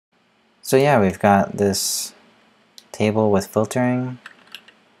So yeah, we've got this table with filtering,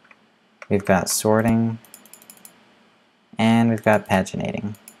 we've got sorting, and we've got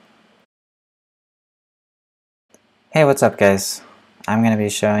paginating. Hey, what's up guys? I'm going to be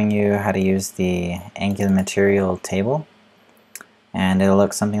showing you how to use the Angular Material table, and it'll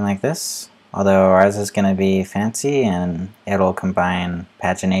look something like this, although ours is going to be fancy and it'll combine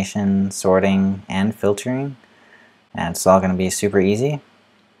pagination, sorting, and filtering, and it's all going to be super easy.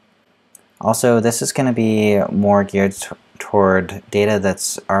 Also, this is going to be more geared toward data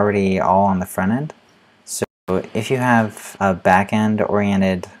that's already all on the front end. So if you have a back-end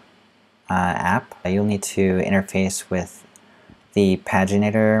oriented app, you'll need to interface with the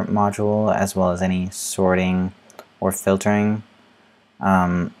paginator module as well as any sorting or filtering.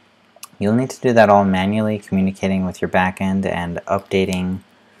 You'll need to do that all manually, communicating with your backend and updating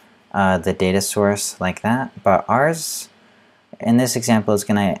the data source like that. But ours, in this example, is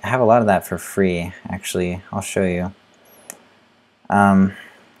going to have a lot of that for free. Actually, I'll show you.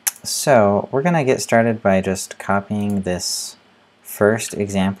 So we're going to get started by just copying this first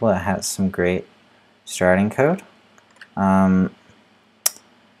example. It has some great starting code. So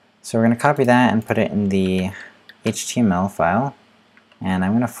we're going to copy that and put it in the HTML file, and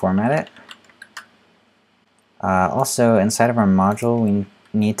I'm going to format it. Also, inside of our module, we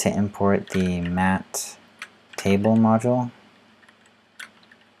need to import the MatTable module.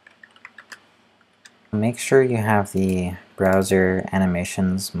 Make sure you have the browser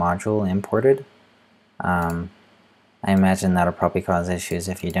animations module imported. I imagine that'll probably cause issues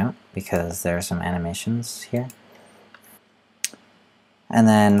if you don't, because there are some animations here. And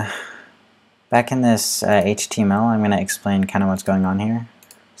then back in this HTML, I'm going to explain kind of what's going on here.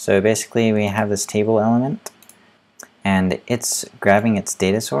 So basically we have this table element, and it's grabbing its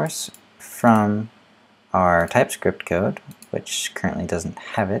data source from our TypeScript code, which currently doesn't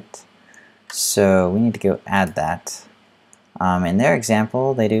have it. So we need to go add that. In their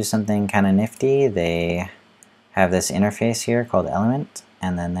example, they do something kind of nifty. They have this interface here called element,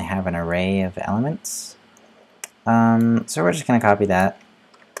 and then they have an array of elements. So we're just going to copy that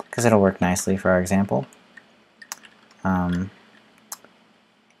because it'll work nicely for our example.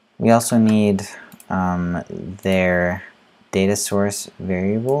 We also need their data source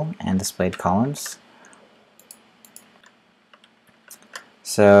variable and displayed columns.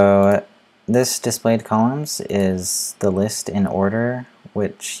 So this displayed columns is the list in order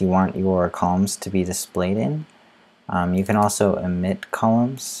which you want your columns to be displayed in. You can also omit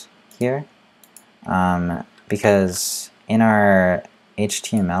columns here because in our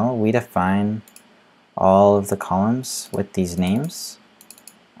HTML we define all of the columns with these names,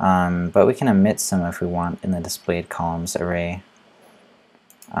 but we can omit some if we want in the displayed columns array.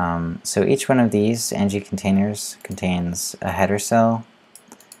 So each one of these ng containers contains a header cell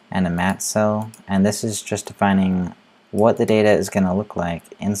and a mat cell, and this is just defining what the data is going to look like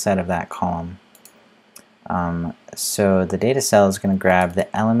inside of that column. So the data cell is going to grab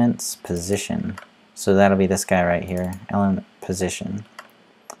the element's position, so that'll be this guy right here, element position.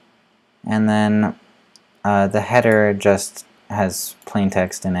 And then the header just has plain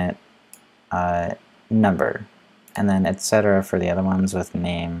text in it, number, and then etc. for the other ones with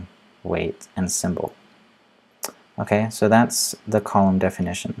name, weight, and symbol. Okay, so that's the column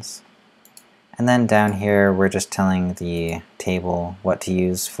definitions. And then down here we're just telling the table what to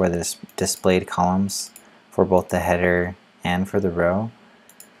use for this displayed columns for both the header and for the row.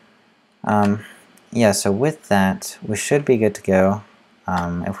 Yeah, so with that we should be good to go.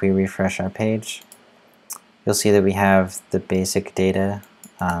 If we refresh our page, you'll see that we have the basic data.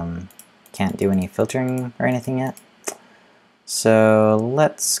 Can't do any filtering or anything yet. So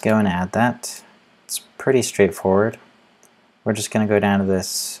let's go and add that. It's pretty straightforward. We're just going to go down to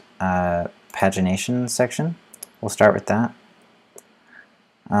this pagination section. We'll start with that.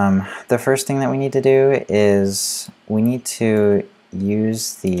 The first thing that we need to do is we need to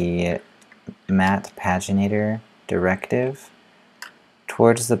use the mat paginator directive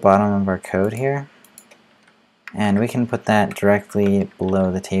towards the bottom of our code here, and we can put that directly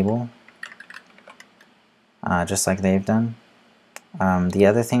below the table, just like they've done. The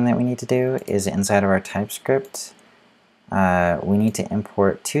other thing that we need to do is inside of our TypeScript, we need to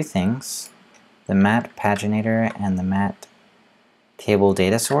import two things, the mat paginator and the MatTable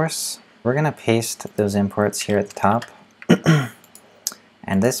data source. We're going to paste those imports here at the top.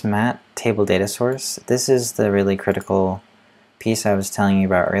 And this MatTable data source, this is the really critical piece I was telling you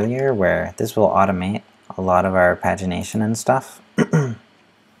about earlier, where this will automate a lot of our pagination and stuff.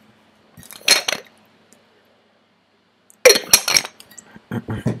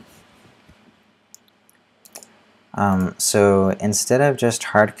 So instead of just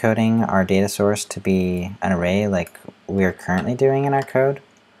hard coding our data source to be an array like we're currently doing in our code,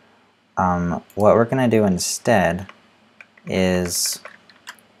 what we're going to do instead is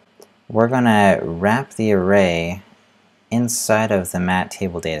we're going to wrap the array inside of the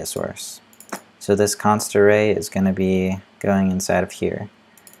MatTable data source. So this const array is going to be going inside of here.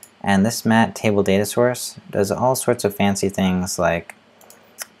 And this MatTable data source does all sorts of fancy things like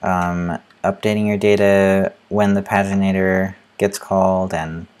updating your data when the paginator gets called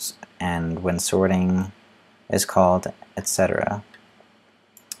and when sorting is called, etc.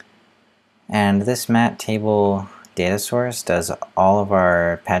 And this MatTable data source does all of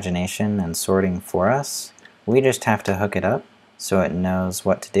our pagination and sorting for us. We just have to hook it up so it knows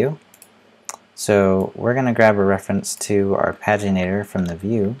what to do. So we're going to grab a reference to our paginator from the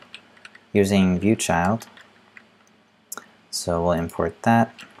view using viewChild. So we'll import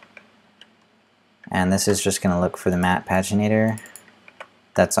that. And this is just going to look for the mat paginator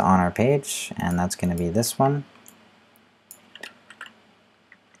that's on our page, and that's going to be this one.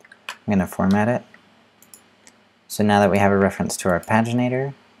 I'm going to format it. So now that we have a reference to our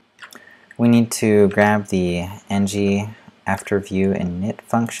paginator, we need to grab the ng after view init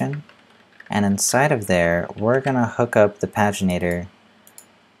function, and inside of there we're going to hook up the paginator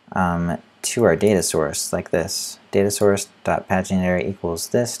to our data source like this. Data source.paginator equals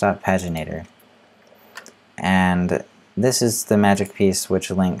this.paginator. And this is the magic piece which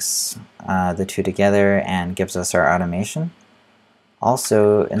links the two together and gives us our automation.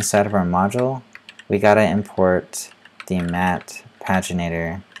 Also, inside of our module, we gotta import the mat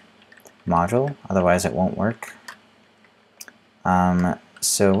paginator module, otherwise it won't work.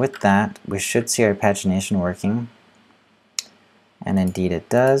 So with that, we should see our pagination working, and indeed it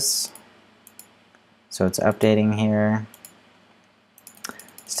does. So it's updating here.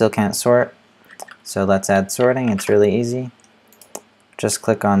 Still can't sort. So let's add sorting. It's really easy. Just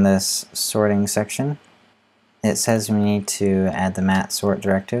click on this sorting section. It says we need to add the mat sort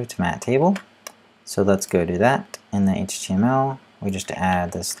directive to MatTable. So let's go do that. In the HTML, we just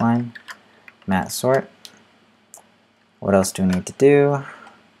add this line, mat sort. What else do we need to do?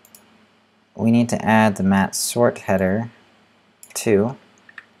 We need to add the mat sort header to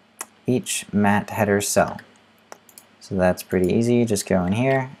each mat header cell. So that's pretty easy. Just go in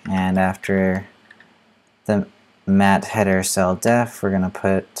here, and after the mat header cell def, we're going to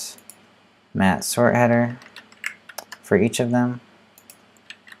put mat sort header for each of them.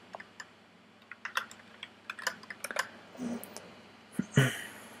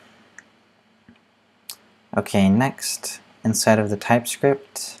 Okay, next, inside of the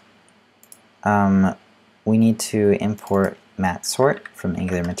TypeScript, we need to import mat sort from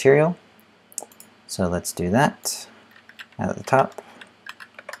Angular Material. So let's do that at the top.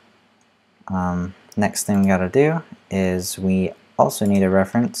 Next thing we gotta do is we also need a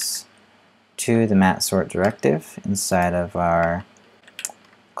reference to the mat sort directive inside of our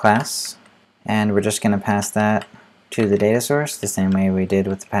class, and we're just gonna pass that to the data source the same way we did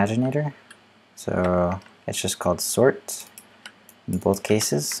with the paginator. So it's just called sort in both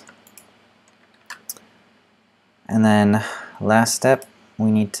cases. And then last step,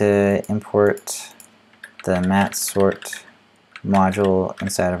 we need to import the mat sort module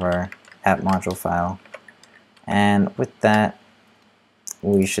inside of our app module file, and with that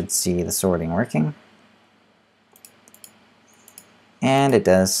we should see the sorting working, and it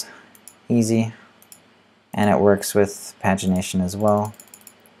does. Easy, and it works with pagination as well.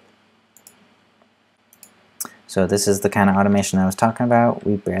 So this is the kind of automation I was talking about.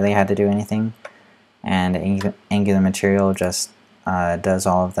 We barely had to do anything, and Angular Material just does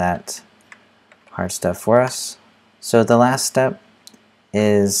all of that hard stuff for us. So the last step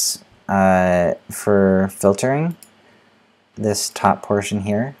is for filtering this top portion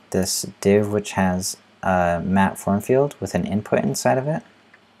here, this div which has a mat form field with an input inside of it.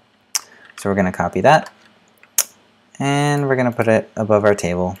 So we're going to copy that, and we're going to put it above our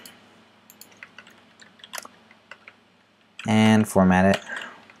table and format it.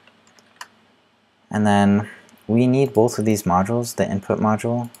 And then we need both of these modules, the input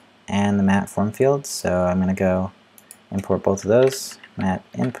module and the mat form field. So I'm going to go import both of those, mat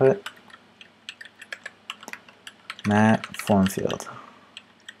input, mat form field.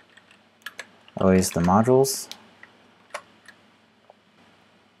 Always the modules.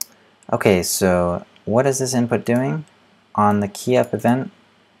 Okay, so what is this input doing? On the keyUp event,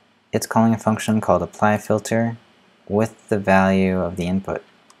 it's calling a function called applyFilter with the value of the input.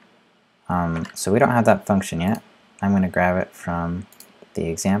 So we don't have that function yet. I'm going to grab it from the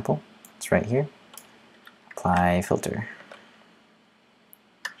example. It's right here. apply filter.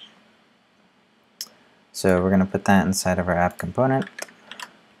 So we're going to put that inside of our app component.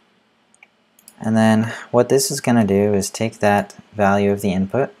 And then what this is going to do is take that value of the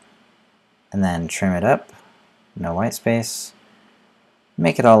input and then trim it up, no white space,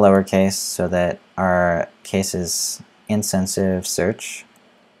 make it all lowercase so that our case is insensitive search.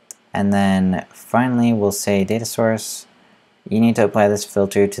 And then finally we'll say data source, you need to apply this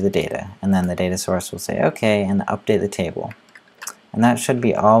filter to the data. And then the data source will say okay and update the table. And that should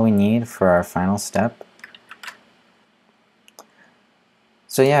be all we need for our final step.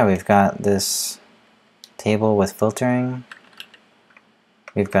 So yeah, we've got this table with filtering,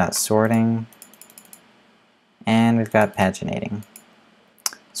 we've got sorting, and we've got paginating.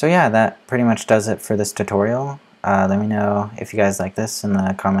 So yeah, that pretty much does it for this tutorial. Let me know if you guys like this in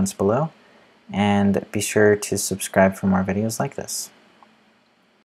the comments below, and be sure to subscribe for more videos like this.